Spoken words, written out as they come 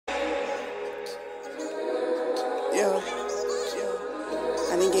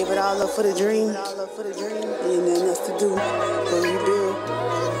Gave it all up for the dream. Ain't nothing else to do but rebuild,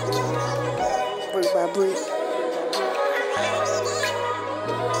 brick by brick.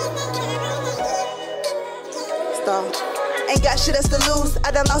 Stop. Ain't got shit else to lose,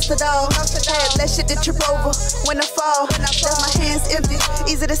 I done lost it all. Had less shit to trip over when I fall. Left my hands empty,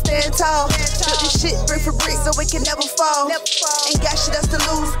 easy to stand tall. Built this shit brick for brick so it can never fall. Ain't got shit else to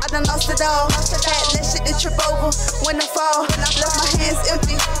lose, I done lost it all. Had less shit to trip over when I fall. Left my hands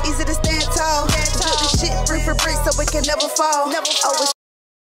empty, easy to stand tall. Built this shit brick for brick so it can never fall. Always.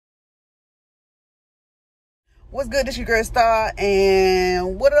 What's good? It's your girl Star,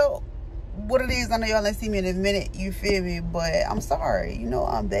 and what it is, I know y'all ain't see me in a minute, you feel me, but I'm sorry, you know,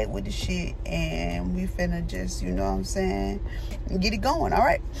 I'm back with the shit, and we finna just, you know what I'm saying, get it going. All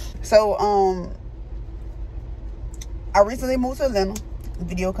right, so I recently moved to Atlanta,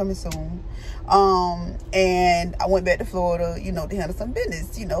 video coming soon, and I went back to Florida, you know, to handle some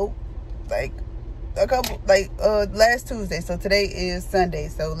business, you know, like last Tuesday. So today is Sunday,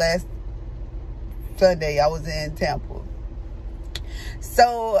 so last Sunday I was in Tampa.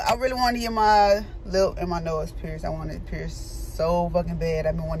 So I really wanted to get my lip and my nose pierced. I wanted it pierced so fucking bad.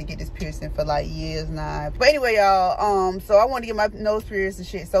 I've been wanting to get this piercing for like years now. But anyway, y'all, so I wanted to get my nose pierced and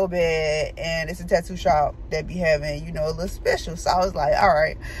shit so bad, and it's a tattoo shop that be having, you know, a little special. So I was like, all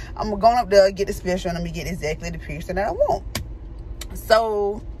right, I'm going up there, get the special, and let me get exactly the piercing that I want.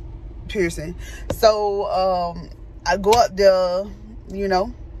 So piercing. So I go up there, you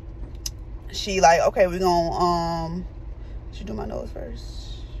know, she like, okay, we're gonna she do my nose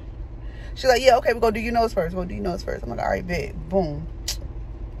first. She's like, yeah, okay, we're gonna do your nose first. We're gonna do your nose first. I'm like, all right, bet. Boom.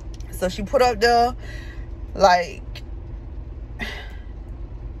 So she put up there, like,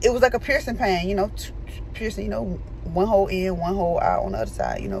 it was like a piercing pan, you know, piercing, you know, one hole in, one hole out on the other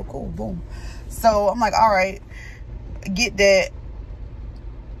side, you know, cool, boom. So I'm like, all right, get that.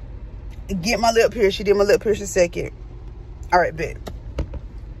 Get my lip pierced. She did my lip piercing second. All right, bet.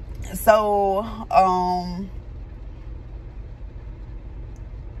 So,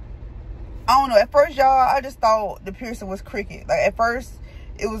 I don't know. At first, y'all, I just thought the piercing was crooked. Like, at first,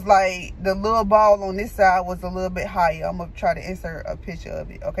 it was like the little ball on this side was a little bit higher. I'm going to try to insert a picture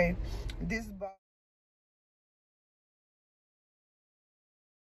of it, okay? This ball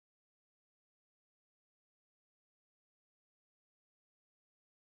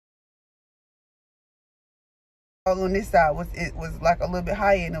on this side was like a little bit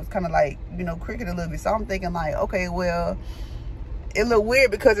higher, and it was kind of like, you know, crooked a little bit. So I'm thinking like, okay, well, it looked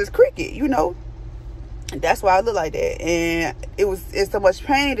weird because it's crooked, you know. That's why I look like that. And it's so much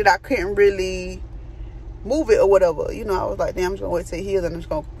pain that I couldn't really move it or whatever, you know. I was like, damn, I'm just gonna wait till it heals and I'm just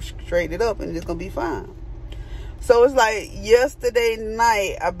gonna straighten it up and it's gonna be fine. So it's like yesterday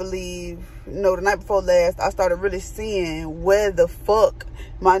night, I believe, no, the night before last, I started really seeing where the fuck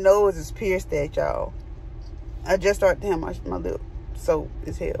my nose is pierced at, y'all. I just started to have my lip so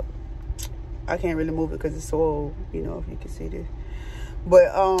as hell. I can't really move it because it's so old, you know, if you can see this. But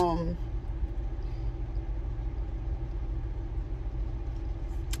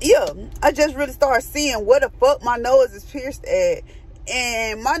yeah, I just really started seeing where the fuck my nose is pierced at.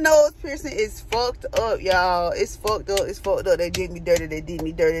 And my nose piercing is fucked up, y'all. It's fucked up. It's fucked up. They did me dirty. They did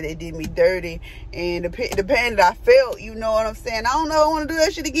me dirty. They did me dirty. And the pain that I felt, you know what I'm saying? I don't know if I want to do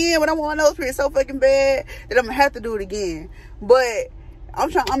that shit again, but I want my nose pierced so fucking bad that I'm going to have to do it again. But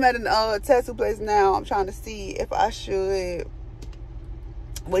I'm at a tattoo place now. I'm trying to see if I should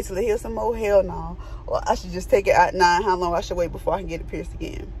wait till it heals some more. Hell no. Or I should just take it out now. How long I should wait before I can get it pierced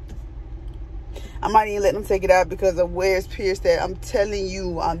again. I might even let them take it out because of where it's pierced at. I'm telling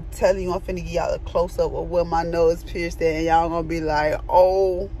you, I'm finna give y'all a close-up of where my nose pierced at, and y'all gonna be like,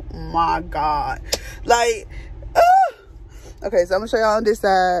 oh my God. Like, okay, so I'm gonna show y'all on this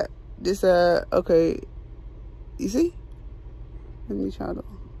side. This side, okay. You see? Let me try to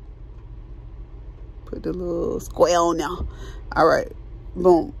put the little square on now. All right,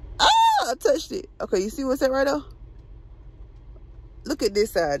 boom. I touched it. Okay, you see what's that right there? Look at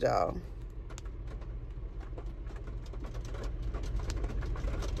this side, y'all.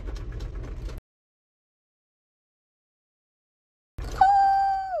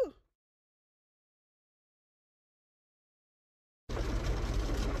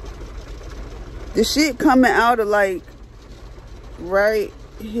 The shit coming out of like right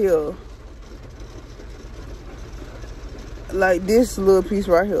here. Like this little piece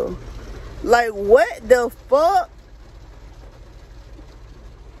right here. Like what the fuck?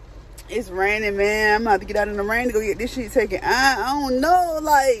 It's raining, man. I'm about to get out in the rain to go get this shit taken. I don't know.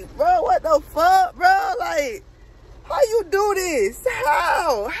 Like, bro, what the fuck, bro? Like, how you do this?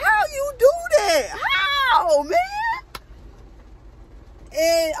 How you do that? How, man?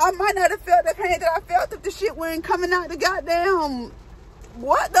 And might not have felt the pain that I felt if the shit wasn't coming out the goddamn.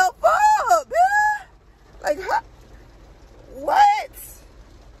 What the fuck, man? Like, how, what?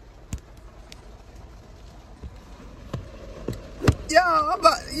 Yo,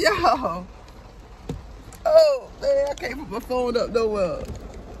 yo. Oh, man, I can't put my phone up nowhere.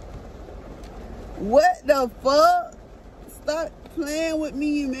 What the fuck? Stop playing with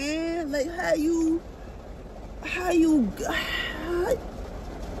me, man. Like, how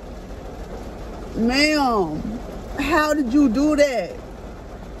ma'am, how did you do that?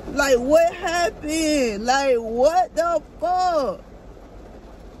 Like, what happened? Like, what the fuck?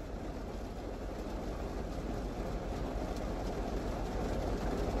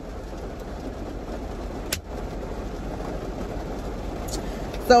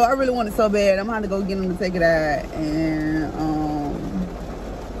 So I really want it so bad. I'm gonna go get him to take it out, and I'm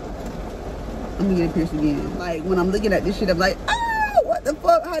gonna get it pierced again. Like, when I'm looking at this shit, I'm like, oh, what the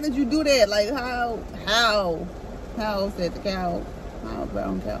fuck? How did you do that? Like, how said the cow? How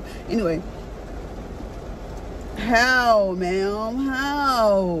brown cow? Anyway, how, ma'am?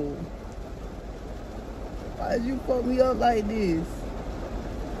 How? Why did you fuck me up like this?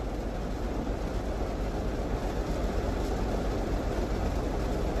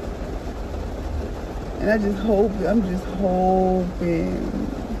 And I'm just hoping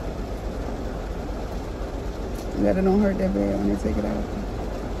that it don't hurt that bad when they take it out.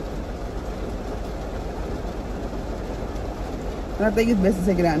 And I think it's best to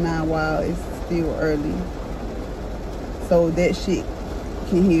take it out now while it's still early, so that shit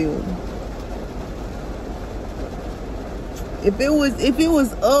can heal. If it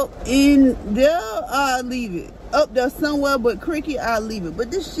was up in there, I'll leave it. Up there somewhere but cricket, I'll leave it.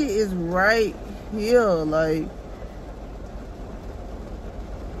 But this shit is right here, like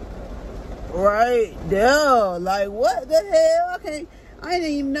right there. Like, what the hell? I ain't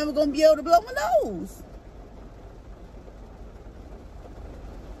even never gonna be able to blow my nose.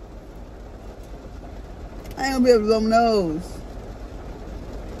 I ain't gonna be able to blow my nose.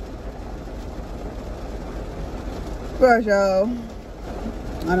 Gosh, y'all,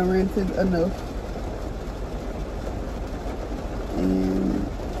 I done ranted enough. And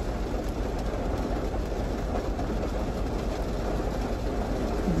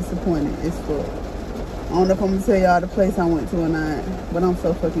disappointed as fuck. I don't know if I'm gonna tell y'all the place I went to or not, but I'm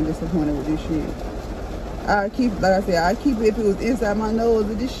so fucking disappointed with this shit. Like I said, I keep it if it was inside my nose,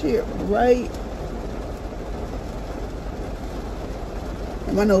 but this shit right.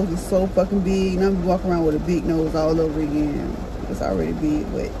 And my nose is so fucking big, and I'm walking around with a big nose all over again. It's already big,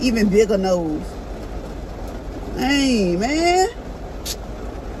 but even bigger nose. Hey, man.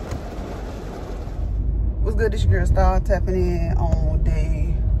 What's good? This your girl Star, tapping in on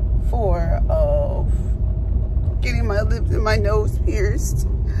day 4 of getting my lips and my nose pierced.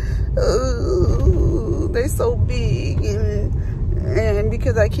 They're so big, and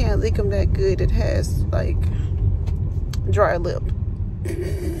because I can't lick them that good, it has like dry lip.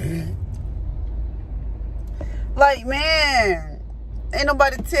 Like, man, ain't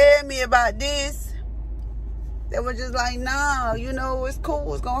nobody tell me about this. They were just like, nah, you know, it's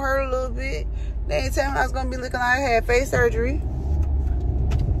cool, it's gonna hurt a little bit. They ain't tell me I was gonna be looking like I had face surgery.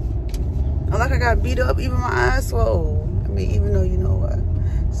 I'm like I got beat up, even my eyes swole. I mean, even though, you know, I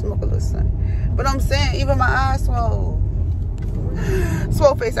smoke a little something, but I'm saying even my eyes swole.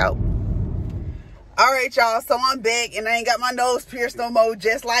 Swole face out. All right, y'all, so I'm back, and I ain't got my nose pierced no more,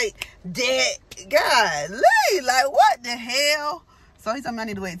 just like that. Golly, like, what the hell? So he told me I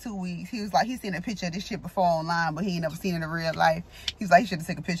need to wait 2 weeks. He was like, he seen a picture of this shit before online, but he ain't never seen it in real life. He's like, he should have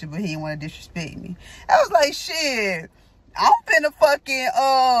taken a picture, but he didn't want to disrespect me. I was like, shit, I'm finna fucking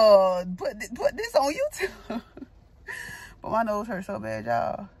put this on YouTube. But my nose hurts so bad,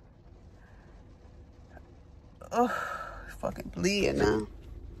 y'all. Ugh, it's fucking bleeding now.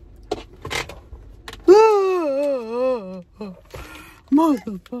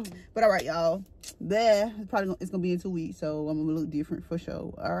 Motherfucker. But all right, y'all, there it's gonna be in 2 weeks, so I'm gonna look different for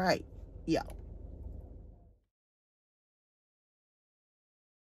sure. All right, y'all.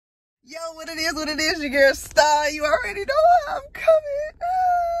 Yo, what it is, your girl Star. You already know I'm coming.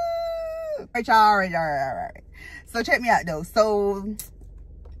 All right, y'all. All right. So check me out though. So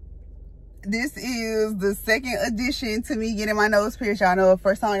this is the second edition to me getting my nose pierced. Y'all know,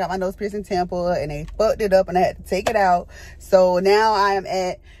 first time I got my nose pierced in Tampa, and they fucked it up, and I had to take it out. So now I am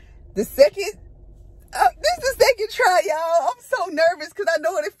at the second. This is the second try, y'all. I'm so nervous because I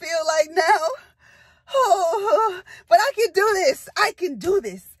know what it feels like now. Oh, but I can do this. I can do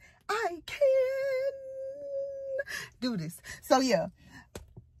this. I can do this. So yeah,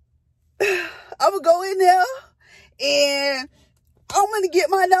 I'm gonna go in there, and I'm gonna get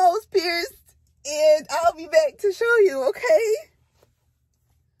my nose pierced and I'll be back to show you, okay?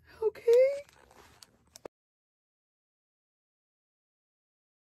 Okay.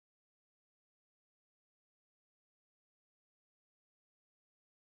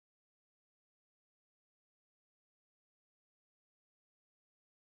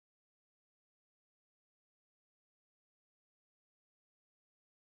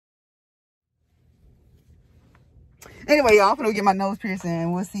 Anyway, y'all, I'm gonna get my nose pierced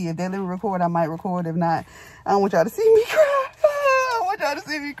and we'll see if they let me record. I might record. If not, I don't want y'all to see me cry. I don't want y'all to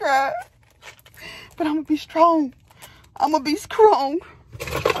see me cry. But I'm gonna be strong. I'm gonna be strong.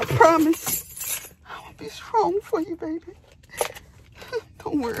 I promise. I'm gonna be strong for you, baby.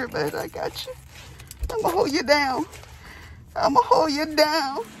 Don't worry about it. I got you. I'm gonna hold you down. I'm gonna hold you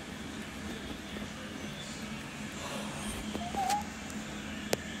down.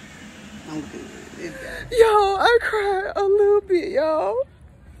 I'm good. Y'all, I cried a little bit, y'all.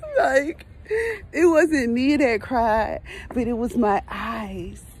 Like, it wasn't me that cried, but it was my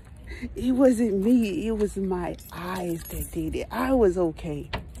eyes. It wasn't me. It was my eyes that did it. I was okay.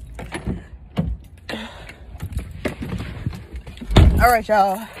 All right,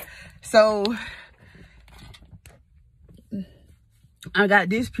 y'all. So, I got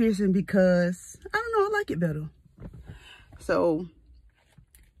this piercing because, I don't know, I like it better. So,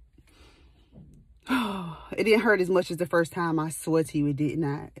 it didn't hurt as much as the first time. I swear to you, it did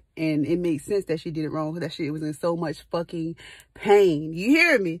not. And it makes sense that she did it wrong. That shit was in so much fucking pain. You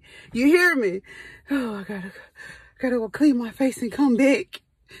hear me? You hear me? Oh, I gotta go clean my face and come back.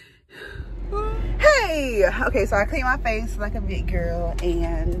 Hey! Okay, so I clean my face like a big girl.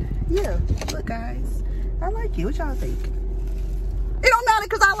 And yeah, look guys, I like it. What y'all think? It don't matter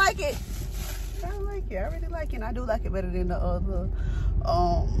because I like it. I like it. I really like it. And I do like it better than the other.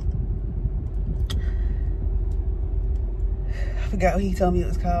 I forgot what he told me it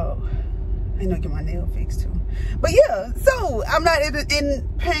was called. I know, get my nail fixed too. But yeah, so I'm not in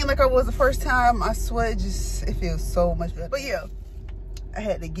pain like I was the first time. I swear, it feels so much better. But yeah, I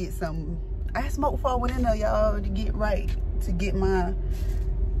had to get some. I smoked before I went in there, y'all, to get right, to get my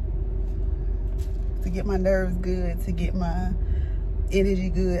nerves good, to get my energy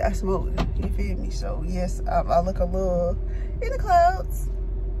good. I smoked, you feel me? So yes, I look a little in the clouds.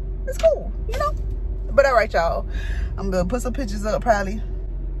 It's cool, you know. But all right, y'all, I'm gonna put some pictures up probably.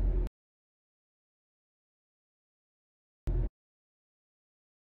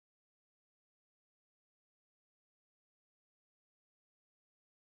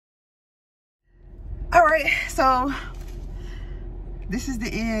 All right, so this is the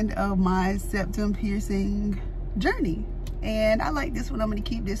end of my septum piercing journey. And I like this one. I'm gonna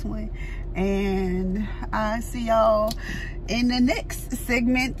keep this one. And I see y'all in the next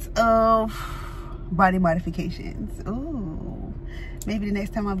segment of body modifications. Ooh, maybe the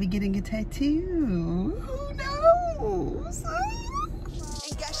next time I'll be getting a tattoo. Who knows?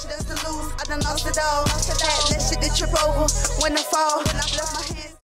 Got shit else to lose. I done lost it all. That shit that trip over when I fall.